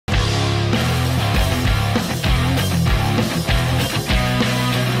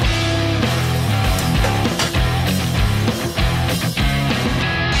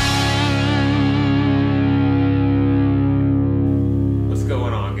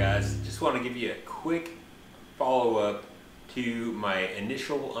Just want to give you a quick follow-up to my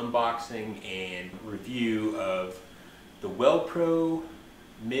initial unboxing and review of the Weldpro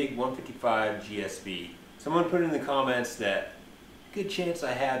MIG155GSV. Someone put in the comments that good chance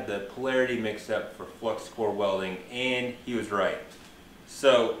I had the polarity mixed up for flux core welding, and he was right.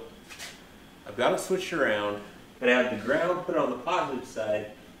 So I've got it switched around, and I have the ground put on the positive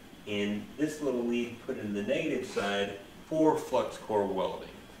side and this little lead put in the negative side for flux core welding.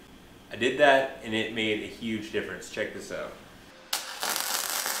 I did that and it made a huge difference. Check this out.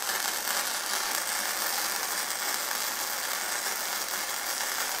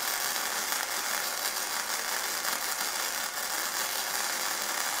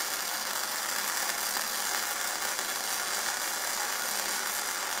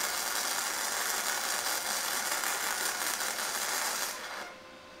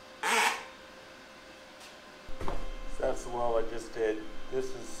 That's the weld I just did. This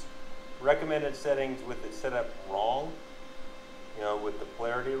is recommended settings with it set up wrong, with the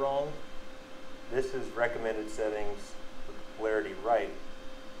polarity wrong. This is recommended settings with the polarity right.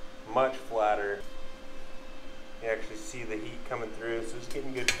 Much flatter. You actually see the heat coming through, so it's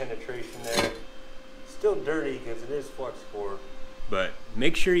getting good penetration there. Still dirty because it is flux core, but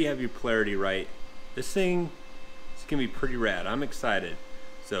make sure you have your polarity right. This thing is gonna be pretty rad. I'm excited.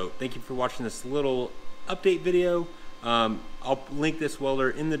 So thank you for watching this little update video. I'll link this welder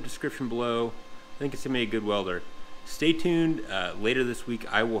in the description below. I think it's gonna be a good welder. Stay tuned. Later this week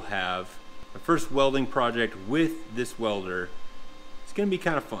I will have my first welding project with this welder. It's gonna be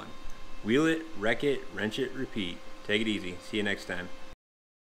kind of fun. Wheel it, wreck it, wrench it, repeat. Take it easy. See you next time.